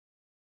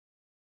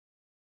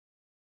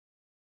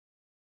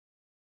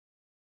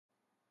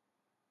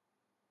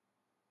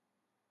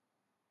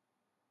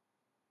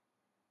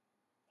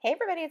Hey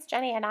everybody, it's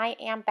Jenny, and I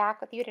am back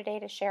with you today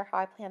to share how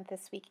I planned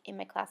this week in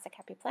my Classic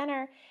Happy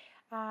Planner.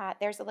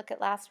 There's a look at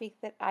last week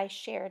that I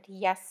shared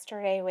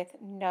yesterday with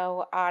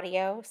no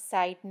audio.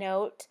 Side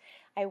note,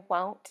 I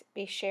won't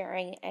be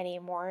sharing any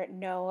more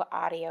no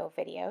audio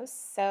videos,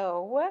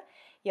 so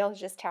you'll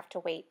just have to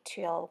wait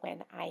till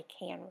when I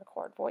can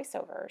record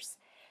voiceovers.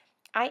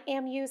 I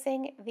am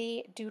using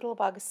the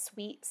Doodlebug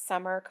Sweet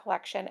Summer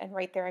collection, and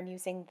right there I'm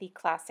using the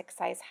classic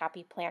size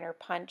Happy Planner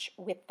Punch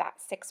with that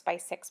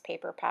 6x6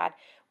 paper pad,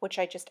 which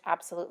I just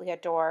absolutely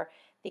adore.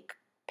 The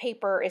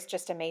paper is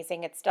just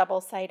amazing. It's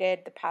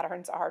double-sided. The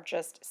patterns are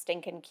just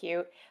stinking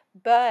cute.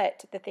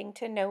 But the thing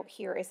to note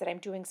here is that I'm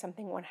doing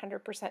something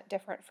 100%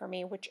 different for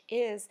me, which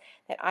is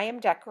that I am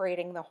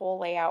decorating the whole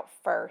layout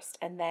first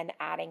and then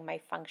adding my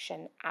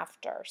function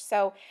after.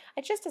 So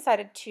I just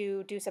decided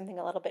to do something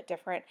a little bit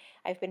different.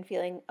 I've been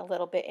feeling a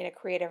little bit in a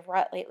creative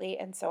rut lately,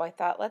 and so I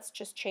thought let's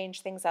just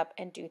change things up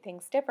and do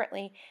things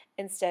differently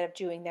instead of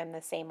doing them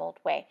the same old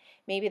way.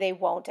 Maybe they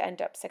won't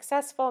end up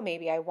successful,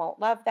 maybe I won't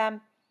love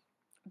them,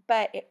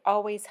 but it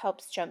always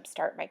helps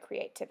jumpstart my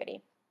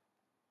creativity.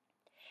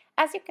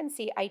 As you can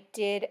see, I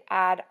did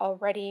add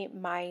already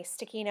my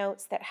sticky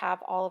notes that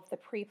have all of the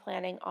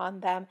pre-planning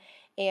on them,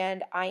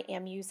 and I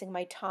am using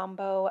my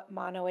Tombow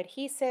mono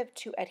adhesive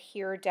to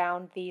adhere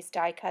down these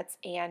die cuts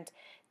and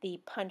the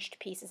punched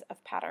pieces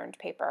of patterned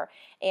paper.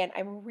 And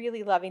I'm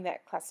really loving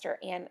that cluster,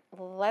 and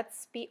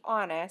let's be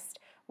honest,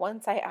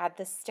 once I add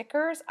the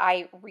stickers,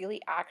 I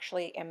really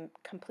actually am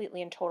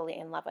completely and totally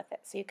in love with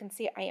it. So you can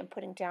see I am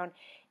putting down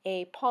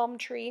a palm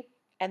tree,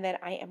 and then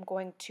I am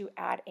going to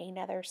add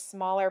another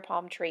smaller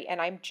palm tree, and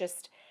I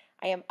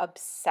am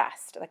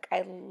obsessed. Like,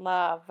 I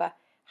love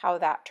how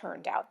that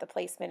turned out. The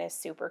placement is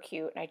super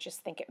cute, and I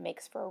just think it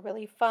makes for a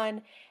really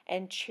fun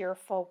and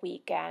cheerful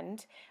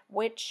weekend,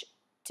 which,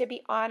 to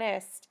be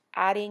honest,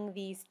 adding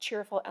these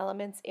cheerful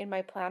elements in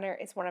my planner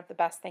is one of the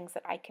best things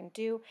that I can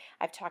do.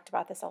 I've talked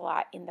about this a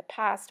lot in the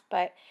past,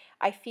 but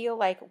I feel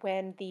like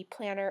when the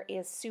planner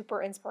is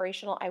super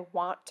inspirational, I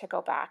want to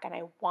go back and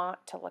I want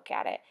to look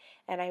at it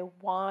and I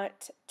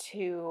want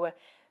to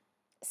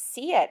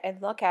see it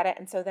and look at it,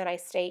 and so then I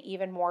stay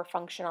even more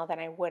functional than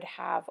I would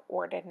have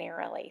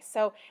ordinarily.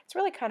 So it's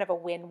really kind of a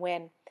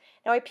win-win.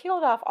 Now I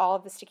peeled off all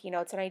of the sticky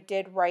notes and I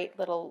did write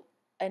little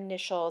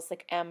initials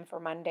like M for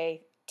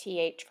Monday,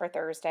 TH for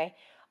Thursday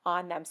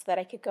on them so that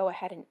I could go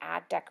ahead and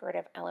add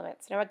decorative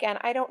elements. Now again,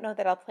 I don't know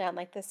that I'll plan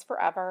like this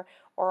forever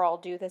or I'll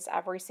do this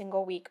every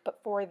single week, but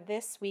for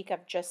this week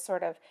of just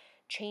sort of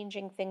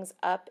changing things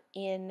up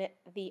in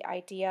the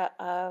idea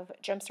of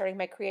jumpstarting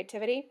my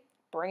creativity,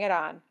 bring it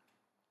on.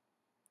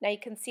 Now you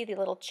can see the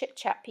little chit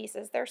chat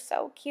pieces. They're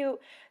so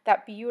cute.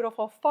 That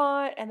beautiful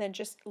font and then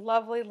just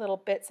lovely little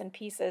bits and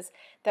pieces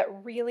that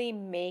really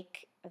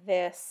make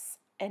this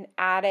an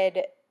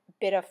added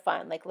bit of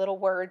fun, like little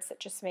words that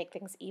just make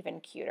things even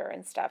cuter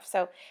and stuff.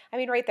 So, I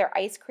mean, right there,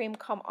 ice cream,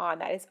 come on,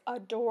 that is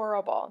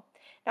adorable.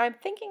 Now I'm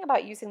thinking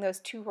about using those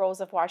two rolls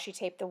of washi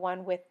tape, the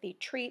one with the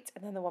treats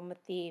and then the one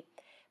with the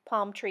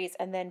palm trees,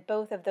 and then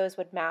both of those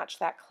would match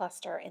that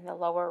cluster in the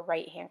lower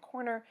right hand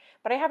corner,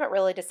 but I haven't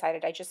really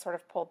decided. I just sort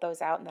of pulled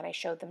those out and then I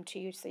showed them to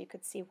you so you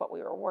could see what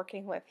we were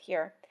working with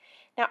here.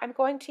 Now I'm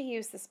going to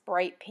use this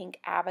bright pink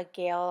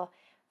Abigail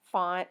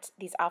font,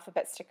 these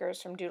alphabet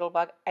stickers from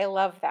Doodlebug. I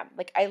love them.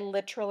 Like, I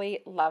literally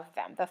love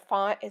them. The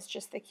font is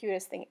just the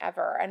cutest thing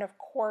ever, and of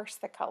course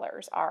the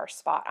colors are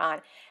spot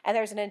on, and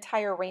there's an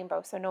entire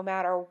rainbow, so no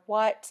matter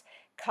what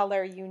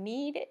color you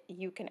need,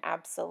 you can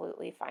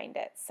absolutely find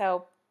it.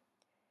 So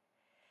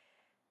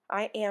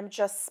I am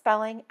just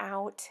spelling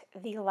out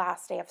the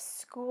last day of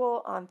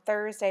school on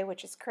Thursday,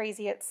 which is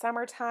crazy. It's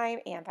summertime,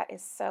 and that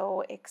is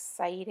so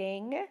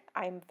exciting.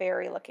 I'm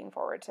very looking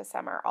forward to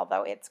summer,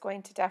 although it's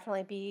going to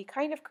definitely be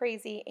kind of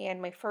crazy,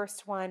 and my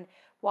first one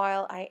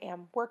while I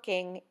am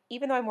working,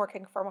 even though I'm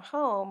working from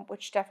home,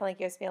 which definitely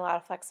gives me a lot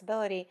of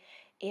flexibility,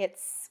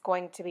 it's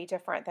going to be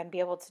different than be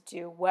able to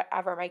do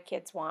whatever my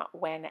kids want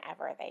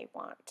whenever they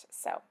want.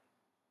 So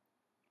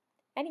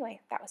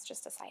anyway, that was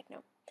just a side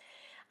note.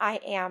 I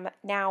am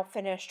now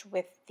finished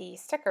with the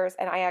stickers,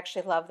 and I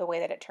actually love the way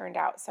that it turned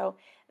out. So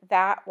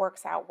that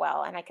works out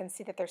well, and I can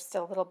see that there's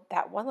still a little,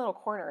 that one little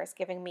corner is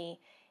giving me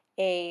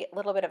a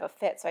little bit of a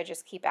fit, so I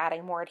just keep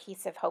adding more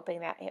adhesive,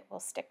 hoping that it will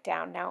stick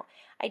down. Now,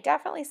 I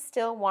definitely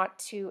still want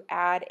to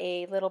add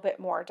a little bit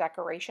more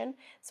decoration,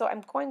 so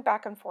I'm going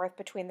back and forth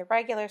between the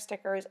regular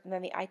stickers and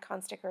then the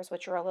icon stickers,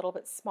 which are a little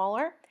bit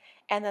smaller,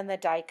 and then the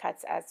die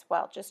cuts as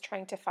well, just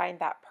trying to find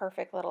that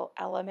perfect little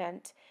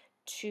element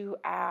to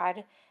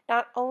add,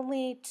 not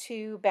only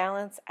to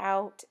balance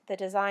out the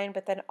design,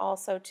 but then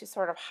also to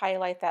sort of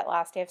highlight that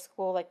last day of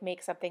school, like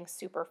make something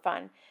super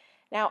fun.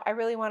 Now, I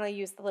really want to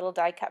use the little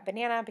die cut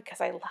banana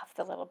because I love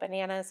the little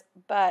bananas,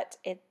 but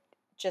it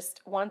just,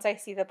 once I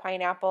see the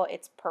pineapple,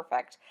 it's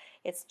perfect.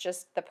 It's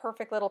just the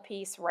perfect little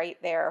piece right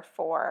there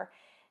for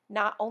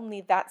not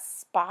only that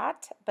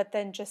spot, but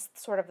then just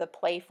sort of the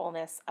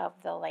playfulness of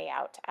the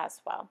layout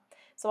as well.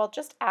 So I'll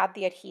just add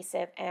the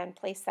adhesive and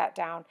place that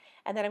down.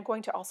 And then I'm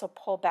going to also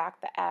pull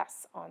back the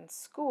S on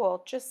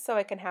school just so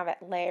I can have it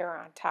layer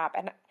on top.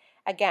 And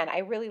again, I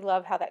really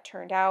love how that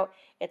turned out.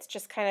 It's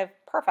just kind of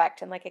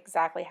perfect and like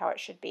exactly how it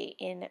should be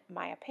in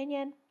my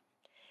opinion.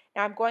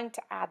 Now I'm going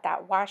to add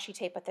that washi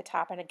tape at the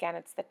top, and again,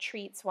 it's the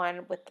Treats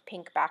one with the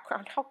pink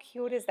background. How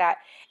cute is that?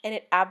 And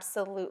it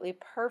absolutely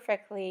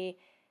perfectly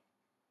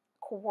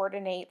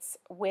coordinates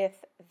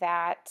with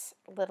that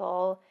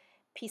little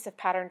piece of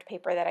patterned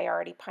paper that I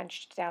already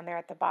punched down there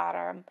at the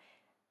bottom.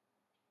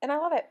 And I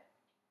love it.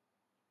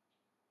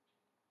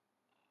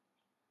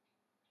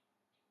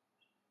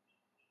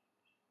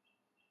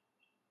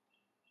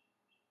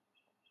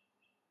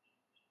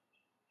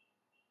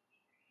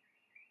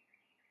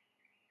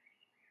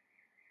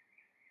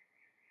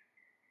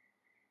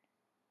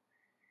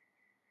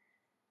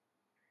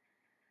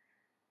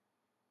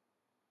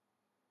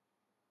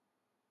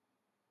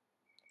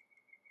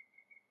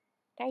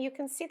 Now you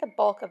can see the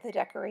bulk of the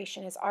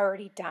decoration is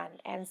already done,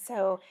 and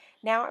so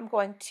now I'm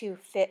going to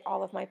fit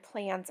all of my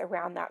plans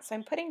around that. So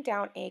I'm putting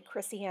down a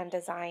Chrissy Ann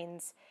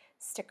Designs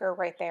sticker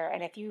right there,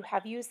 and if you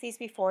have used these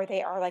before,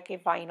 they are like a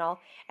vinyl,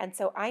 and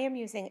so I am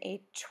using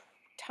a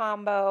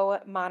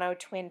Tombow Mono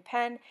Twin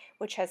pen,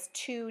 which has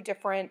two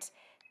different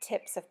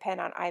tips of pen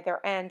on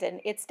either end,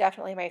 and it's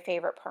definitely my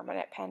favorite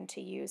permanent pen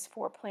to use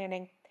for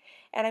planning.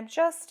 And I'm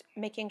just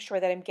making sure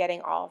that I'm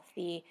getting all of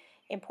the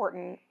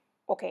important,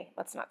 okay,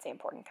 let's not say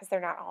important because they're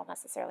not all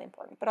necessarily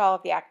important, but all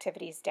of the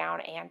activities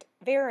down and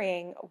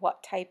varying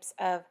what types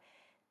of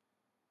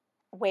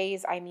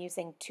ways I'm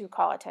using to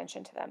call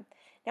attention to them.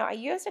 Now, I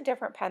used a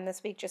different pen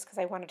this week just because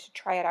I wanted to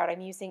try it out. I'm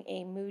using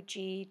a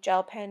Muji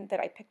gel pen that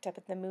I picked up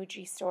at the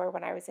Muji store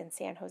when I was in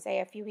San Jose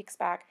a few weeks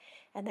back,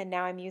 and then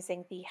now I'm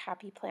using the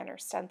Happy Planner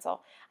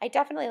Stencil. I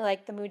definitely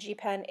like the Muji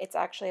pen. It's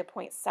actually a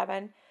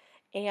 0.7,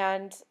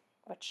 and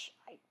which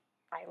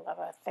I love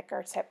a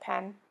thicker tip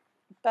pen,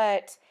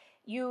 but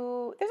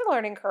there's a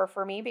learning curve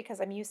for me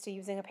because I'm used to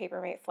using a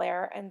Papermate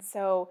Flare, and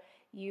so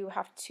you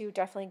have to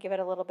definitely give it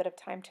a little bit of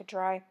time to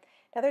dry.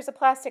 Now there's a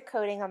plastic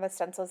coating on the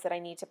stencils that I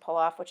need to pull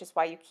off, which is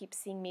why you keep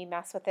seeing me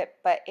mess with it,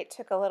 but it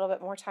took a little bit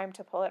more time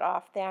to pull it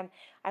off than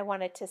I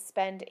wanted to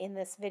spend in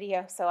this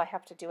video, so I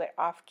have to do it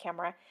off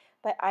camera.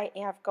 But I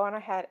have gone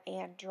ahead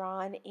and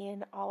drawn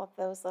in all of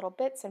those little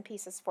bits and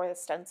pieces for the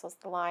stencils,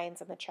 the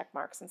lines and the check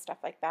marks and stuff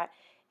like that,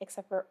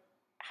 except for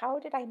how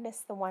did I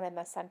miss the one in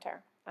the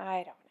center? I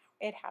don't know.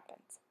 It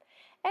happens.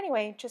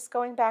 Anyway, just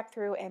going back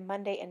through, and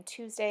Monday and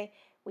Tuesday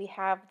we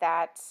have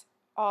that,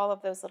 all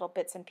of those little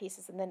bits and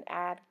pieces, and then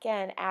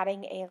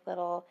adding a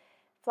little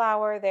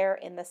flower there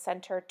in the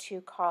center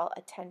to call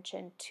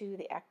attention to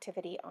the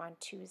activity on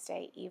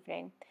Tuesday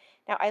evening.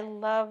 Now I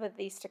love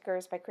these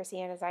stickers by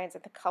Chrissy Ann Designs,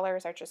 and the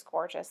colors are just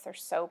gorgeous. They're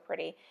so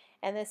pretty,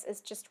 and this is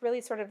just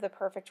really sort of the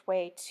perfect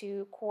way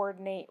to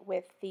coordinate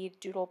with the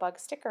Doodlebug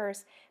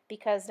stickers,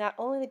 because not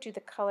only do the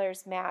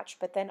colors match,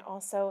 but then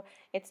also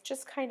it's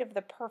just kind of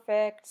the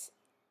perfect,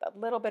 a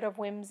little bit of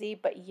whimsy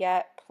but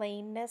yet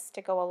plainness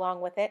to go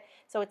along with it,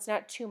 so it's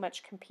not too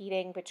much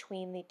competing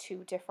between the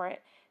two different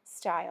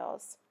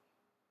styles.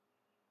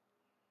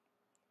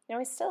 Now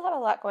I still have a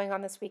lot going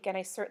on this weekend.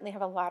 I certainly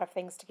have a lot of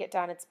things to get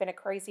done. It's been a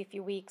crazy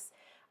few weeks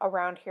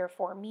around here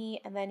for me,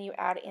 and then you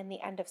add in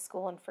the end of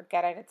school and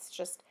forget it. It's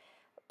just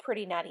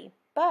pretty nutty,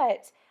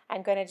 but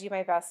I'm going to do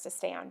my best to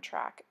stay on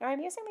track. Now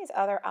I'm using these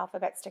other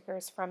alphabet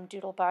stickers from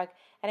Doodlebug,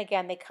 and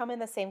again, they come in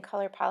the same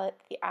color palette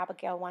the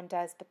Abigail one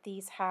does, but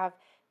these have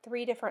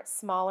three different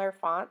smaller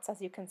fonts.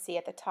 As you can see,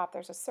 at the top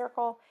there's a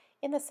circle,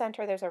 in the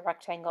center there's a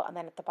rectangle, and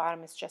then at the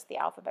bottom is just the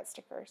alphabet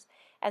stickers.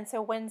 And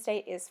so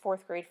Wednesday is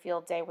fourth grade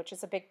field day, which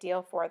is a big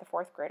deal for the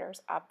fourth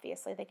graders.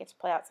 Obviously, they get to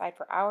play outside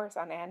for hours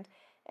on end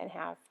and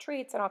have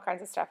treats and all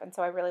kinds of stuff, and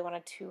so I really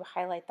wanted to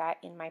highlight that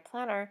in my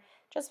planner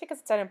just because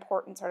it's an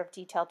important sort of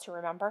detail to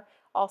remember.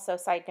 Also,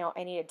 side note,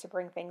 I needed to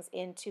bring things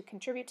in to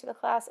contribute to the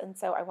class, and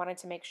so I wanted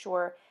to make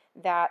sure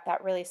that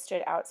that really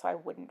stood out so I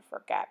wouldn't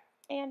forget.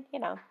 And, you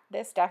know,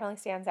 this definitely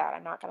stands out,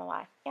 I'm not going to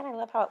lie. And I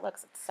love how it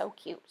looks. It's so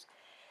cute.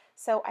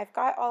 So I've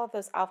got all of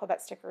those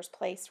alphabet stickers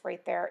placed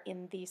right there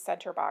in the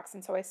center box,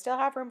 and so I still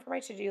have room for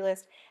my to-do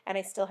list, and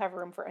I still have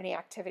room for any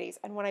activities.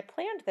 And when I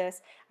planned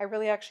this, I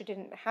really actually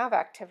didn't have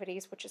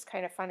activities, which is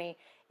kind of funny.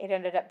 It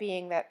ended up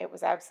being that it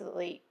was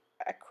absolutely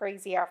a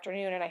crazy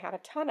afternoon and I had a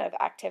ton of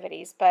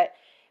activities, but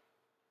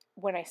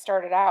when I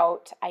started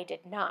out, I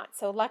did not.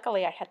 So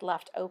luckily I had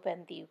left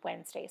open the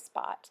Wednesday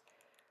spot.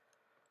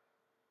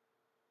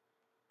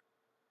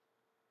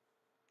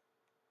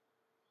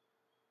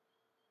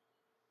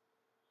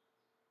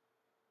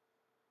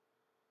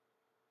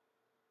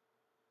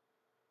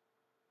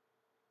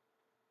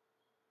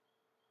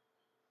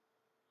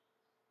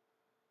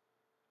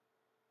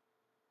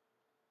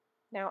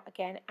 Now,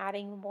 again,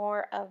 adding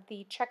more of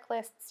the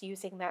checklists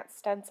using that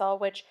stencil,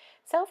 which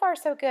so far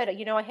so good.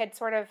 You know, I had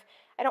sort of,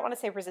 I don't want to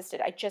say resisted,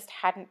 I just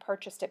hadn't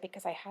purchased it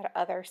because I had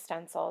other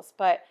stencils,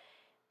 but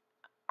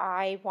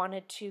I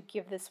wanted to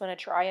give this one a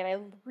try, and I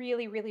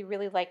really, really,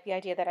 really like the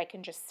idea that I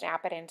can just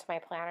snap it into my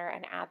planner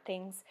and add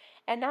things,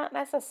 and not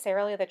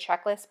necessarily the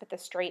checklist, but the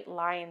straight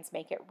lines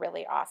make it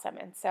really awesome.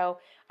 And so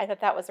I thought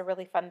that was a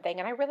really fun thing,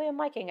 and I really am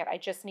liking it. I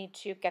just need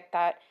to get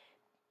that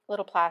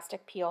little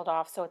plastic peeled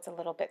off so it's a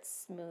little bit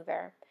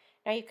smoother.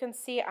 Now you can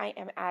see I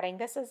am adding,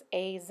 this is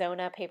a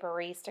Zona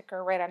papery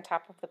sticker right on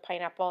top of the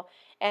pineapple,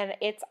 and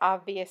it's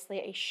obviously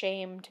a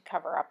shame to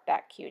cover up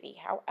that cutie.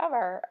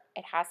 However,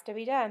 it has to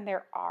be done.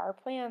 There are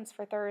plans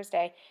for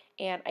Thursday,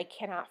 and I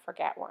cannot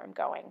forget where I'm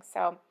going.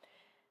 So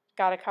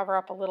got to cover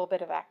up a little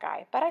bit of that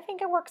guy. But I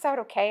think it works out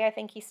okay. I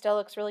think he still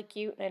looks really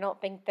cute, and I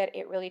don't think that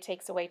it really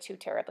takes away too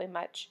terribly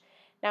much.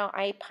 Now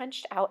I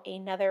punched out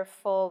another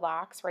full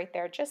box right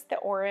there, just the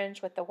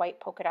orange with the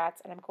white polka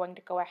dots, and I'm going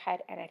to go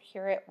ahead and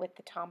adhere it with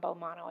the Tombow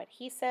Mono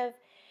adhesive,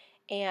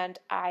 and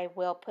I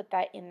will put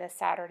that in this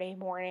Saturday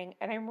morning,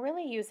 and I'm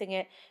really using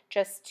it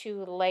just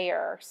to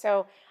layer.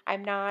 So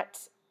I'm not,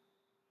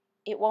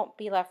 it won't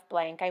be left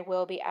blank. I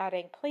will be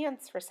adding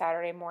plants for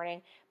Saturday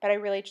morning, but I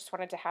really just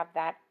wanted to have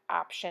that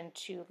option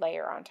to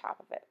layer on top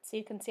of it. So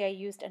you can see I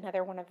used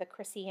another one of the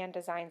Chrissy Ann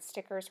Design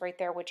stickers right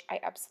there, which I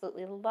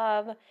absolutely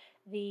love.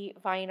 The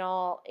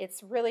vinyl,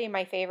 it's really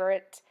my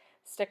favorite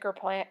sticker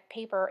plant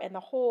paper in the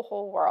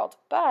whole world,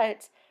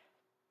 but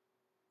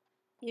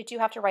you do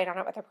have to write on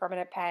it with a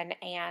permanent pen,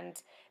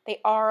 and they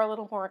are a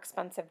little more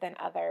expensive than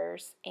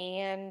others,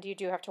 and you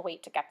do have to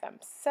wait to get them.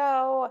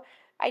 So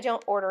I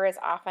don't order as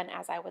often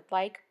as I would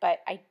like,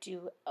 but I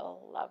do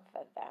love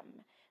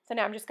them. So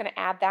now I'm just going to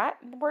add that,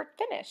 and we're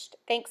finished.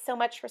 Thanks so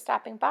much for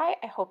stopping by.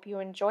 I hope you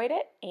enjoyed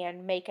it,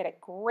 and make it a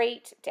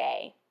great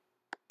day.